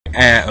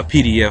add a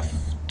PDF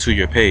to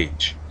your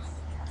page.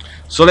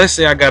 So let's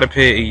say I got a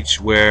page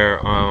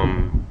where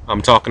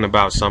I'm talking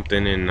about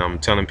something and I'm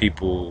telling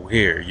people,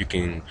 here, you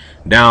can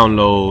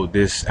download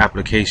this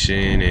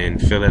application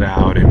and fill it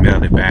out and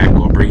mail it back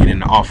or bring it in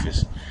the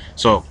office.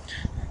 So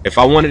if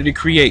I wanted to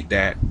create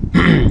that,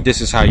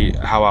 this is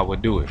how I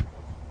would do it.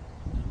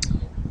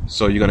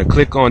 So you're gonna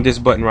click on this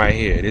button right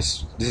here.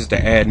 This is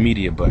the add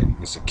media button.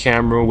 It's a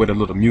camera with a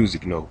little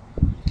music note.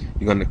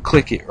 You're gonna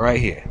click it right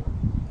here,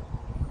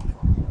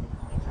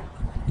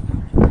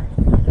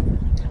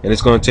 and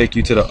it's gonna take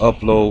you to the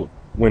upload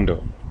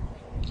window.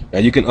 Now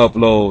you can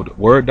upload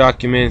Word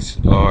documents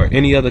or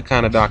any other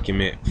kind of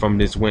document from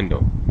this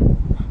window.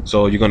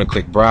 So you're gonna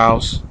click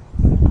browse.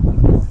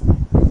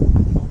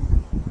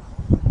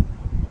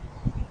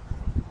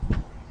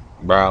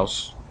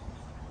 Browse.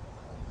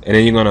 And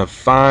then you're gonna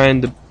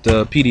find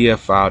the PDF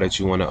file that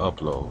you want to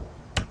upload.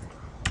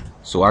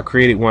 So I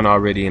created one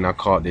already and I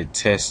called it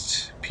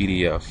test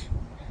PDF,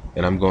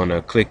 and I'm going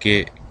to click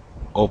it,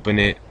 open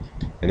it,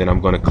 and then I'm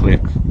going to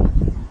click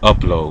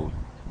upload.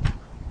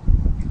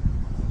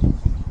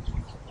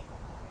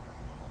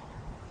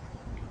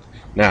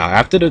 Now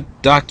after the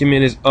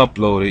document is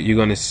uploaded, you're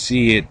going to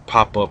see it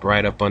pop up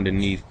right up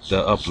underneath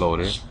the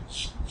uploader,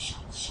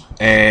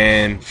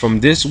 and from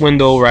this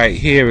window right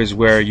here is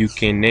where you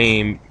can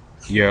name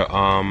your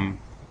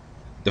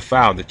the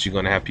file that you're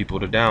going to have people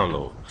to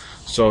download.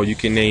 So you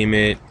can name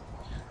it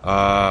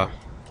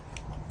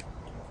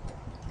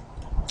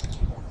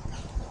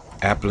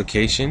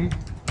application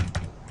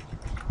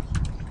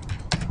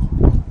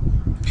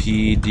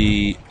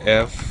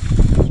PDF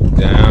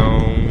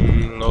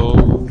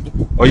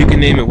download, or you can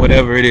name it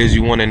whatever it is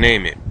you want to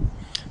name it.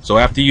 So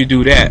after you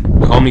do that,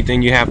 the only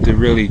thing you have to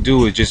really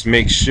do is just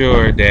make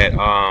sure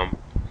that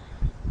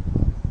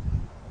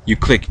you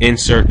click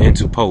insert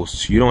into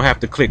post. You don't have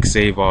to click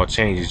save all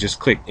changes, just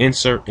click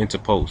insert into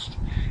post,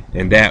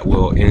 and that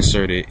will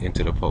insert it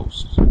into the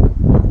post.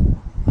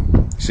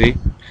 See?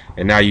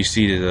 And now you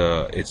see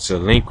that it's a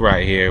link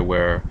right here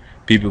where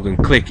people can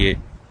click it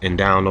and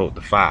download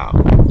the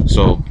file.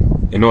 So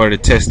in order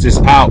to test this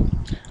out,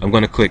 I'm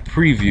going to click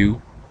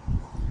preview,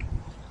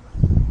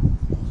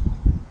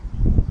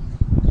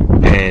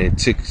 and it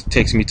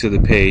takes me to the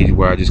page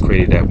where I just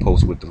created that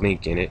post with the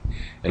link in it,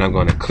 and I'm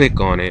going to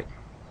click on it.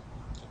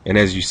 And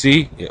as you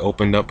see, it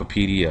opened up a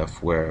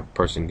PDF where a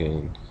person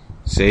can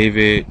save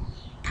it,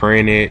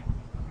 print it,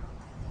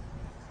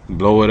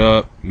 blow it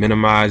up,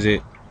 minimize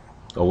it,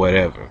 or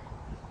whatever.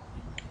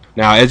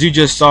 Now, as you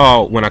just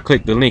saw, when I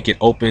clicked the link, it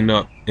opened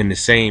up in the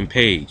same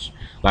page.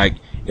 Like,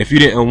 if you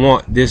didn't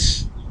want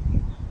this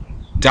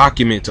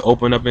document to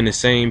open up in the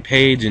same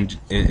page and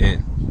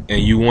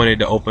you wanted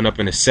to open up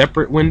in a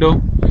separate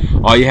window,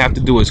 all you have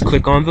to do is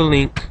click on the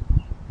link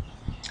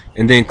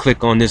and then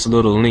click on this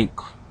little link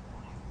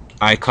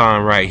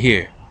icon right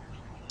here,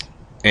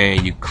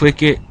 and you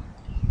click it,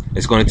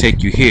 it's going to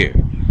take you here.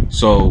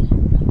 So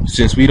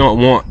since we don't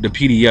want the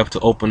PDF to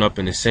open up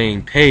in the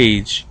same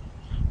page,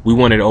 we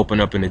want it to open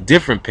up in a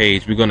different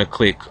page. We're going to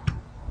click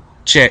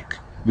check.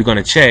 We're going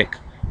to check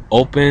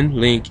open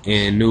link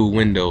in new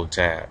window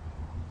tab.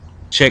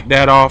 Check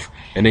that off,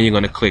 and then you're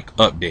going to click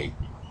update.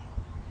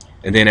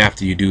 And then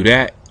after you do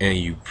that and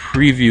you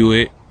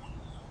preview it,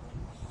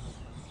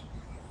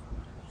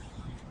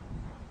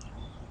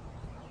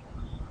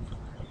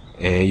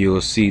 and you'll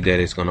see that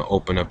it's going to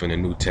open up in a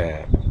new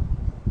tab.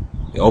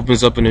 It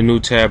opens up in a new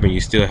tab, and you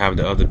still have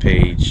the other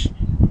page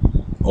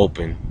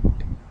open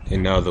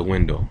in the other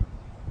window.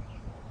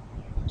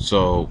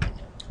 So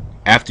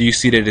after you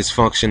see that it's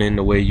functioning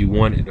the way you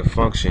want it to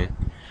function,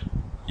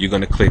 you're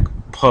going to click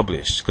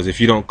publish, because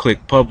if you don't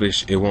click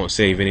publish, it won't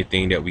save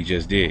anything that we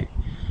just did.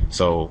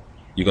 So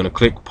you're going to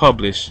click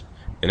publish,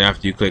 and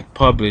after you click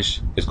publish,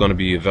 it's going to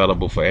be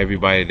available for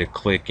everybody to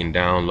click and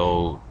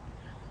download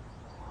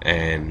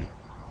and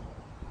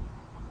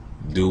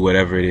do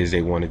whatever it is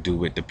they want to do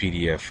with the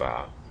PDF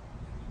file.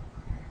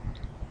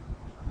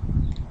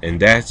 And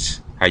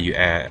that's how you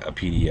add a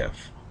PDF.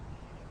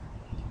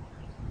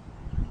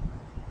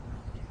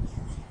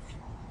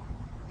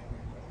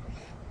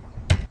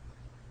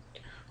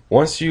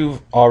 Once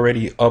you've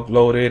already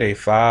uploaded a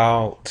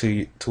file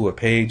to a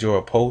page or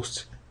a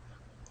post,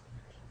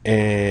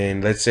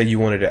 and let's say you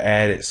wanted to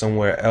add it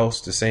somewhere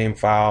else, the same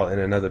file in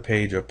another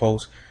page or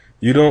post,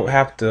 you don't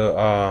have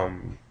to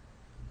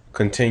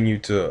continue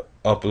to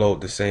upload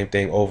the same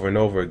thing over and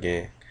over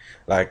again.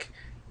 Like,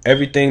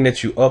 everything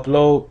that you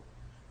upload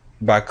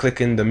by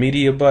clicking the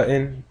media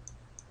button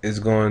is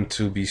going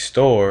to be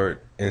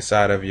stored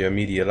inside of your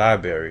media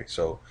library.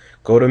 So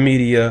go to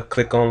media,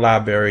 click on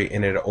library,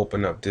 and it'll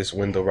open up this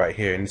window right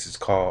here, and this is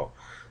called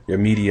your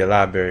media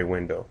library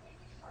window.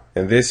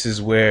 And this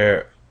is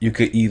where you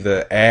could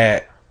either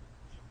add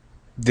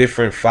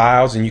different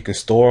files, and you can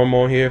store them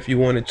on here if you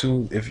wanted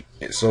to,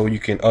 so you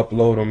can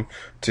upload them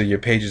to your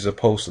pages or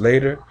posts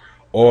later,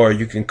 or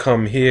you can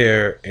come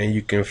here and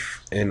you can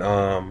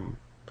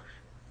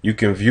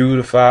view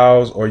the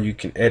files, or you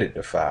can edit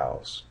the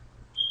files.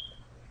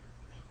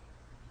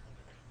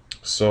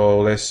 So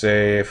let's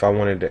say if I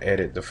wanted to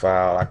edit the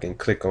file, I can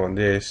click on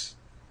this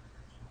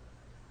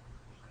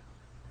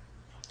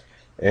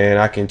and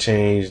I can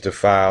change the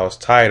file's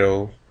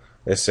title.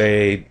 Let's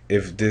say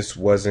if this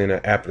wasn't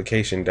an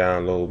application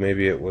download,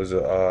 maybe it was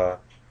a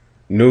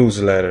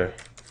newsletter,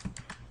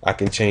 I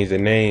can change the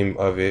name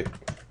of it,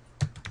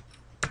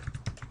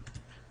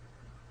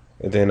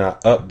 and then I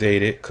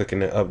update it, clicking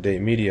the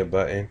update media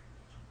button.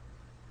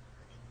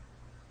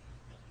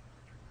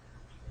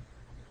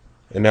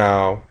 And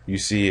now you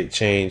see it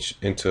change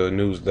into a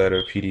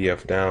newsletter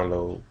PDF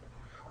download.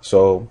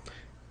 So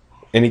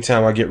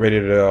anytime I get ready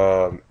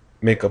to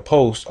make a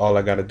post, all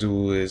I gotta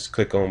do is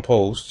click on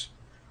post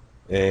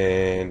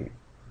and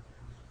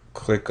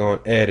click on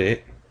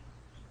edit,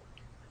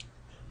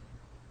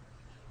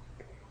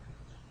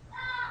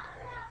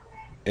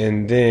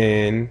 and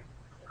then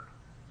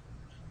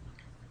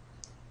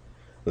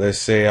let's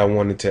say I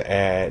wanted to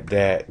add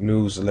that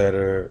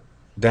newsletter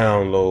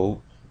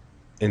download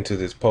into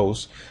this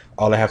post.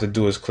 All I have to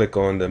do is click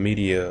on the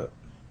media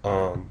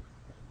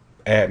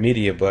add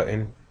media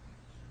button,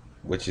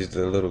 which is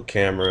the little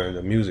camera and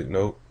the music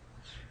note,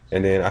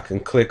 and then I can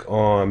click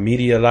on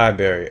media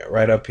library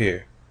right up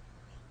here.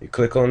 You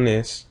click on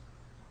this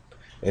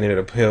and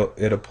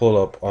it'll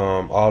pull up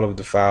all of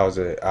the files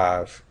that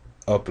I've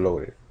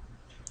uploaded.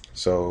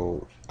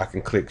 So I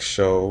can click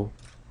show,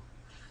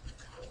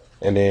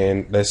 and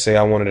then let's say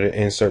I wanted to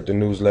insert the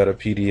newsletter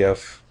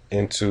PDF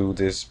into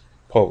this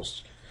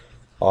post.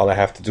 All I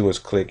have to do is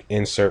click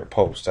insert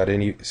post. I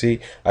didn't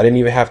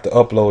even have to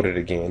upload it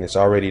again. It's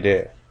already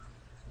there.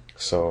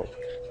 So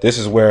this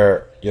is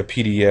where your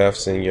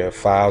PDFs and your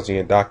files and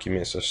your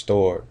documents are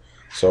stored.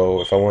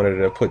 So if I wanted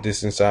to put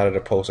this inside of the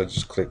post, I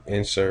just click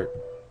insert.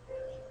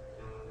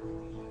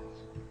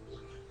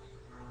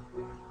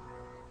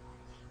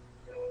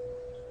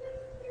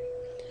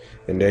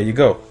 And there you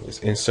go. It's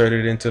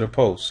inserted into the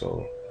post.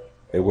 So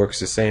it works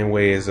the same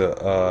way as the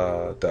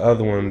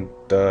other one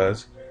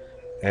does,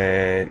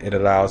 and it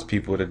allows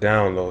people to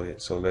download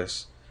it. So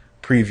let's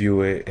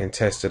preview it and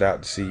test it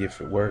out to see if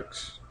it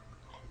works.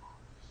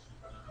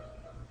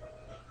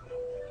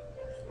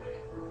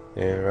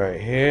 And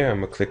right here, I'm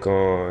gonna click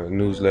on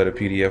newsletter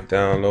PDF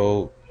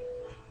download,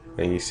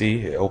 and you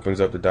see it opens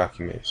up the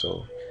document.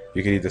 So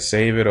you can either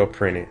save it or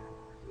print it.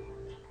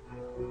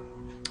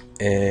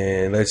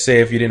 And let's say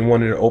if you didn't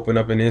want it to open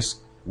up in this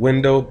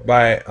window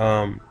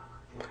and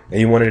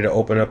you wanted it to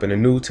open up in a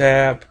new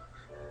tab,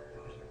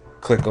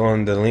 click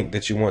on the link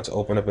that you want to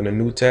open up in a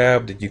new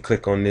tab. Then you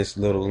click on this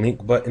little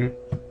link button,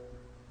 and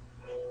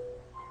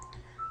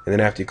then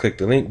after you click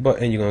the link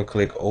button, you're gonna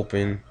click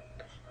open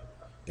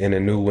in a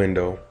new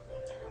window,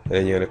 and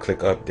then you're gonna click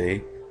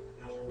update,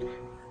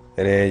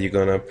 and then you're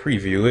gonna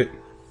preview it.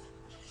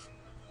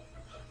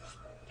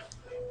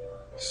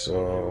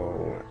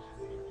 So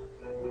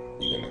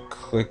you're gonna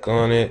click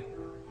on it,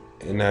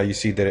 and now you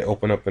see that it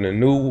opened up in a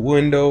new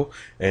window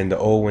and the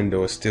old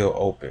window is still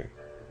open.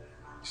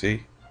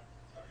 See?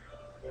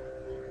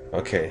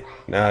 Okay,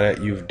 now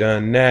that you've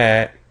done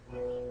that,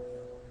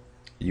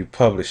 you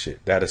publish it.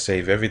 That'll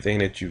save everything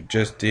that you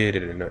just did,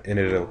 and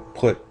it'll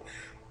put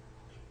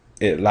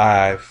it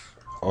live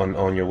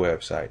on your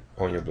website,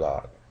 on your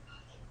blog.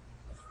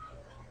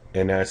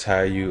 And that's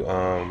how you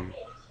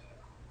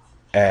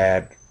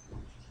add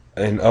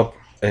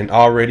an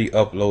already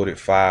uploaded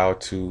file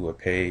to a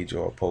page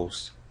or a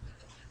post.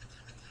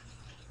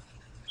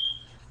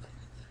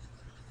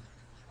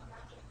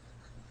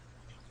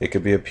 It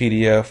could be a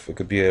PDF, it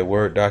could be a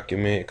Word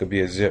document, it could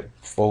be a zip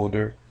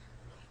folder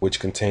which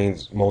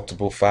contains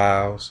multiple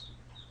files.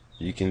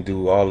 You can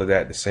do all of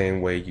that the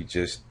same way you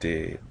just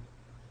did.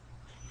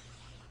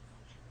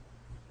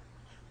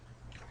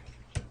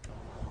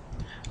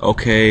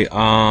 Okay,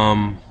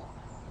 I'm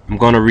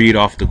going to read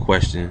off the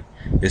question.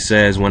 It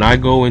says, when I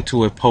go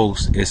into a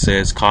post, it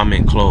says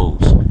comment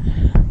closed,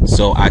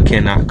 so I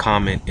cannot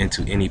comment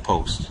into any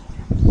post.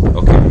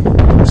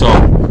 Okay, so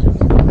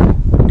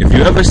if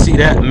you ever see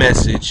that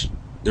message,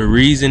 the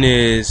reason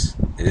is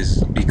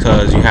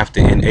because you have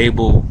to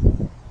enable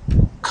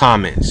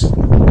comments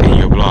in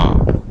your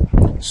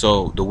blog.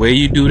 So the way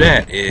you do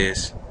that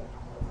is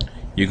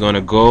you're going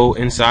to go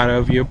inside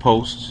of your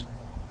posts.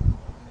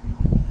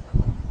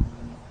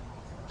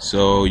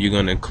 So you're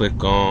going to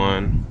click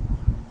on,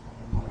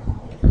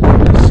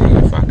 let's see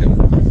if I can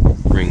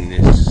bring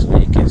this so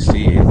you can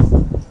see it.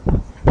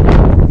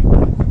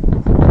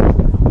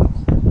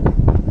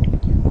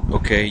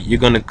 Okay, you're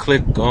going to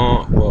click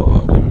on,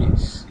 well, let me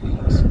see.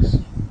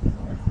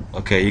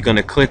 Okay, you're going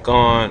to click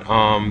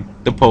on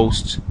the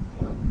post,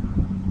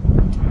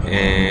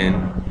 and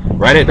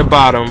right at the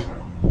bottom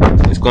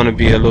it's going to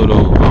be a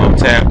little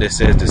tab that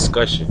says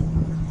discussion,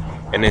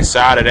 and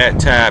inside of that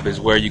tab is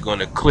where you're going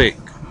to click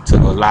to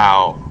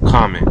allow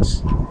comments.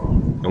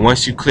 And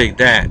once you click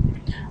that,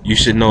 you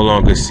should no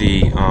longer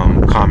see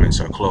comments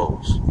are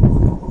closed.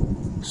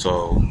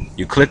 So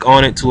you click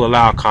on it to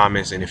allow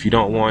comments, and if you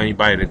don't want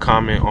anybody to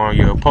comment on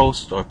your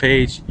post or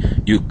page,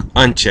 you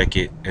uncheck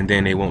it, and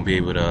then they won't be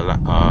able to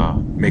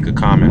make a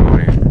comment on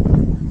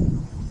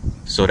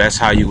it. So that's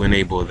how you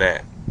enable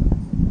that.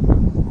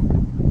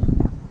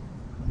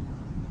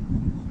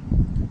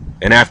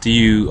 And after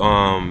you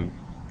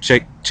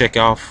check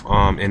off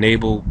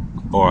enable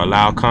or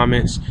allow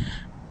comments,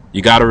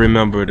 you got to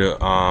remember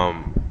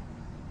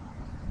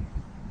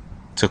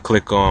to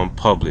click on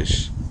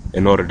publish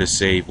in order to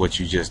save what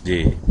you just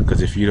did,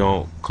 because if you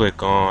don't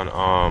click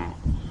on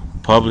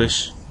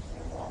publish,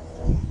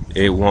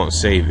 it won't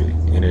save it,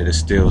 and it'll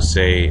still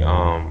say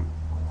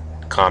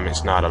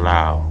comments not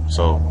allowed.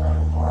 So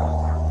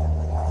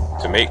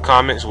to make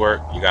comments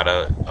work, you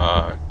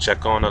gotta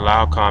check on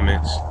allow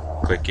comments,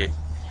 click it,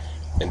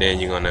 and then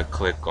you're gonna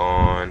click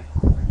on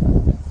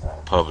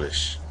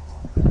publish,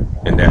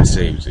 and that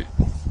saves it.